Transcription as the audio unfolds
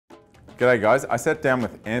G'day guys, I sat down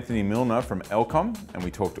with Anthony Milner from Elcom and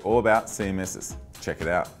we talked all about CMSs. Check it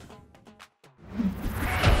out.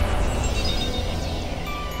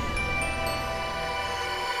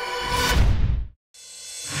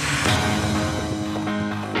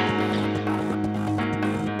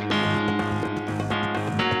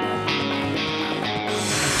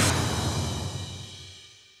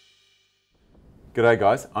 G'day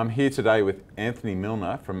guys, I'm here today with Anthony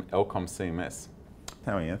Milner from Elcom CMS.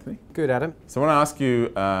 How are you, Anthony? Good, Adam. So I want to ask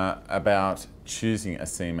you about choosing a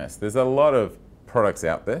CMS. There's a lot of products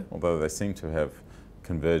out there, although they seem to have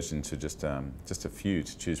converged into just a few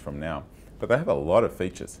to choose from now, but they have a lot of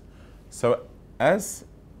features. So as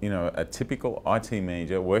you know, a typical IT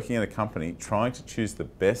manager working in a company trying to choose the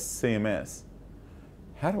best CMS,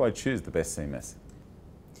 how do I choose the best CMS?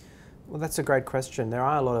 Well, that's a great question. There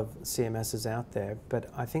are a lot of CMSs out there,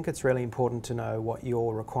 but I think it's really important to know what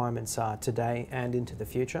your requirements are today and into the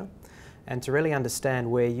future, and to really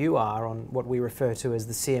understand where you are on what we refer to as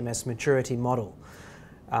the Cms Maturity Model.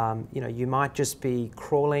 You might just be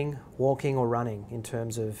crawling, walking, or running in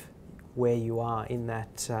terms of where you are in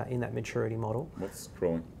that maturity model. What's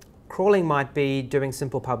crawling? Crawling might be doing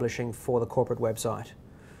simple publishing for the corporate website.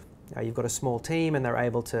 You've got a small team and they're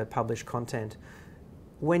able to publish content.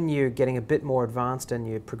 When you're getting a bit more advanced and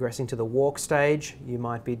you're progressing to the walk stage, you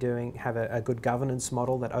might be have a good governance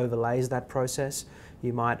model that overlays that process.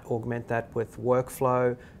 You might augment that with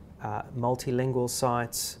workflow, multilingual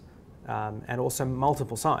sites, and also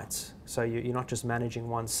multiple sites. So you're not just managing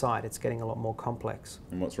one site, it's getting a lot more complex.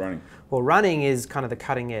 And what's running? Well, running is kind of the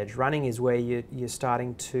cutting edge. Running is where you're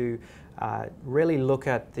starting to really look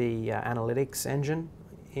at the analytics engine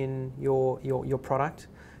in your product,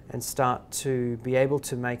 and start to be able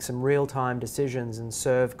to make some real-time decisions and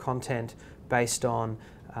serve content based on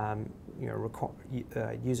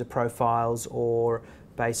user profiles or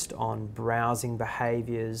based on browsing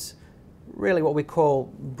behaviours. Really what we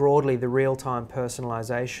call broadly the real-time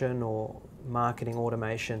personalisation or marketing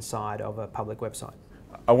automation side of a public website.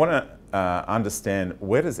 I want to understand,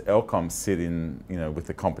 where does Elcom sit in, with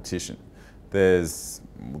the competition? The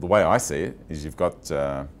way I see it is you've got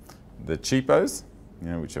the cheapos,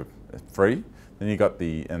 which are free. Then you've got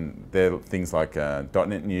they're things like .NET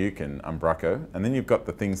Nuke and Umbraco. And then you've got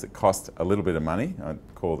the things that cost a little bit of money, I'd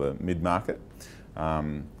call the mid-market,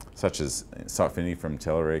 such as Sitefinity from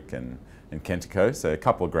Telerik and Kentico. So a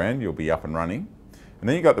couple of grand, you'll be up and running. And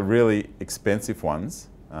then you've got the really expensive ones,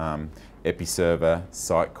 Episerver,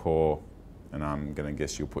 Sitecore, and I'm going to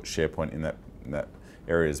guess you'll put SharePoint in that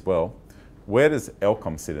area as well. Where does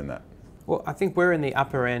Elcom sit in that? Well, I think we're in the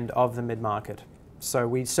upper end of the mid-market. So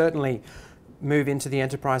we certainly move into the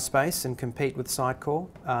enterprise space and compete with Sitecore,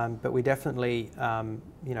 but we definitely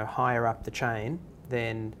higher up the chain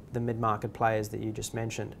than the mid-market players that you just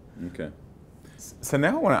mentioned. Okay. So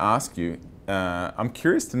now I want to ask you, I'm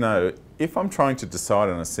curious to know, if I'm trying to decide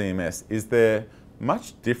on a CMS, is there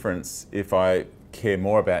much difference if I care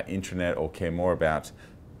more about intranet or care more about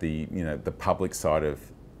the public side of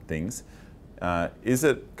things? Is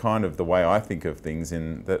it kind of the way I think of things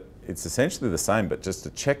in that it's essentially the same, but just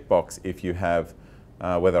a checkbox if you have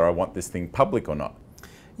whether I want this thing public or not?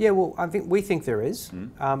 Yeah, well, we think there is.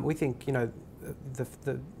 We think the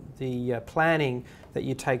planning that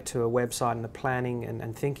you take to a website and the planning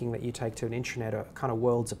and thinking that you take to an intranet are kind of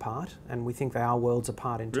worlds apart, and we think they are worlds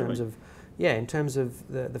apart in terms of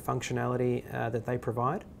the functionality that they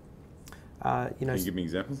provide. Can you give me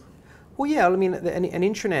examples? Well, yeah, I mean, an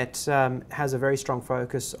intranet has a very strong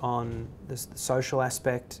focus on the social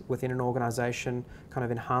aspect within an organisation, kind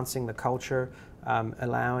of enhancing the culture,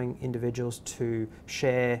 allowing individuals to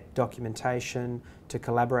share documentation, to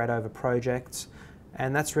collaborate over projects,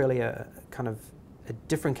 and that's really a kind of a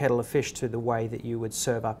different kettle of fish to the way that you would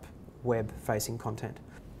serve up web-facing content.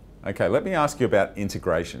 Okay, let me ask you about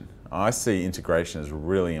integration. I see integration as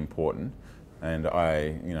really important. And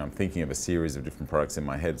I'm thinking of a series of different products in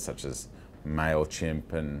my head, such as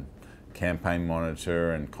MailChimp and Campaign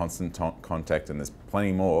Monitor and Constant Contact, and there's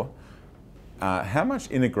plenty more. How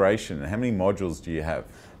much integration and how many modules do you have?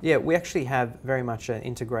 Yeah, we actually have very much an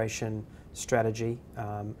integration strategy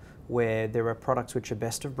where there are products which are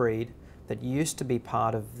best of breed that used to be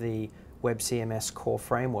part of the Web CMS core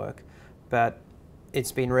framework, but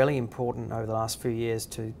it's been really important over the last few years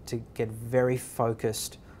to get very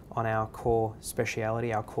focused on our core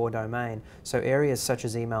speciality, our core domain. So areas such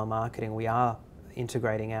as email marketing, we are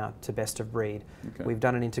integrating out to best of breed. Okay. We've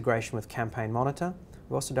done an integration with Campaign Monitor.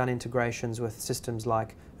 We've also done integrations with systems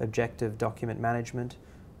like Objective Document Management,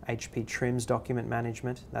 HP Trims document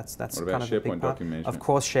management. That's What kind about of a big SharePoint part. document management? Of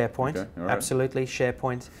course, SharePoint. Okay, all right. Absolutely,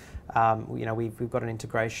 SharePoint. You know, we've got an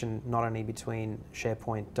integration not only between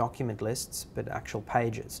SharePoint document lists, but actual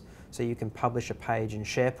pages. So you can publish a page in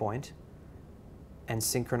SharePoint and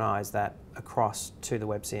synchronize that across to the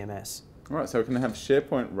web CMS. All right, so we can have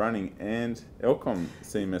SharePoint running and Elcom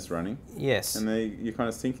CMS running. Yes. And you're kind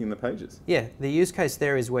of syncing the pages. Yeah, the use case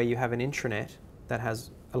there is where you have an intranet that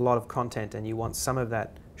has a lot of content and you want some of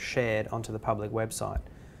that shared onto the public website.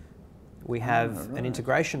 We have an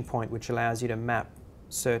integration point which allows you to map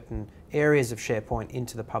certain areas of SharePoint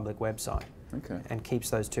into the public website. Okay. And keeps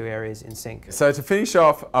those two areas in sync. So to finish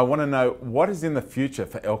off, I want to know what is in the future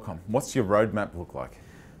for Elcom? What's your roadmap look like?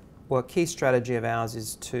 Well, a key strategy of ours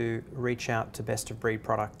is to reach out to best-of-breed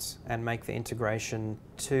products and make the integration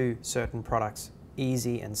to certain products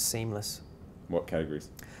easy and seamless. What categories?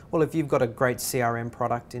 Well, if you've got a great CRM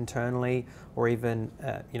product internally, or even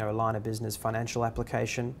you know, a line of business financial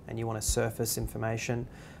application, and you want to surface information,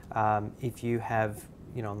 if you have,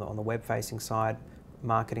 you know, on the web-facing side,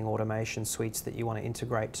 marketing automation suites that you want to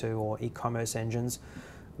integrate to, or e-commerce engines,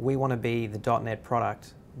 we want to be the .NET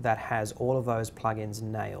product that has all of those plugins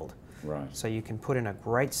nailed. Right. So you can put in a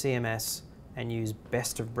great CMS and use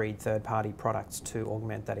best-of-breed third-party products to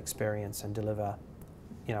augment that experience and deliver,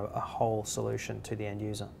 you know, a whole solution to the end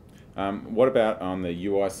user. What about on the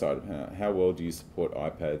UI side? How well do you support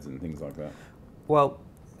iPads and things like that? Well,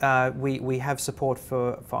 we have support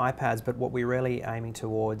for iPads, but what we're really aiming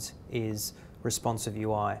towards is responsive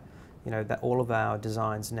UI. You know, that all of our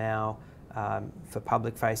designs now for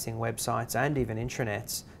public-facing websites and even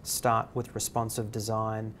intranets start with responsive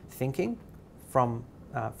design thinking from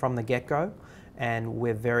the get-go, and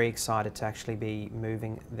we're very excited to actually be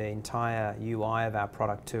moving the entire UI of our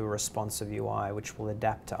product to a responsive UI, which will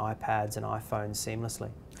adapt to iPads and iPhones seamlessly.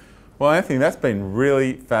 Well, Anthony, that's been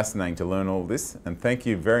really fascinating to learn all this, and thank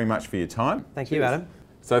you very much for your time. Thank you, Adam.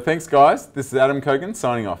 So thanks, guys. This is Adam Cogan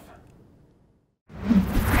signing off.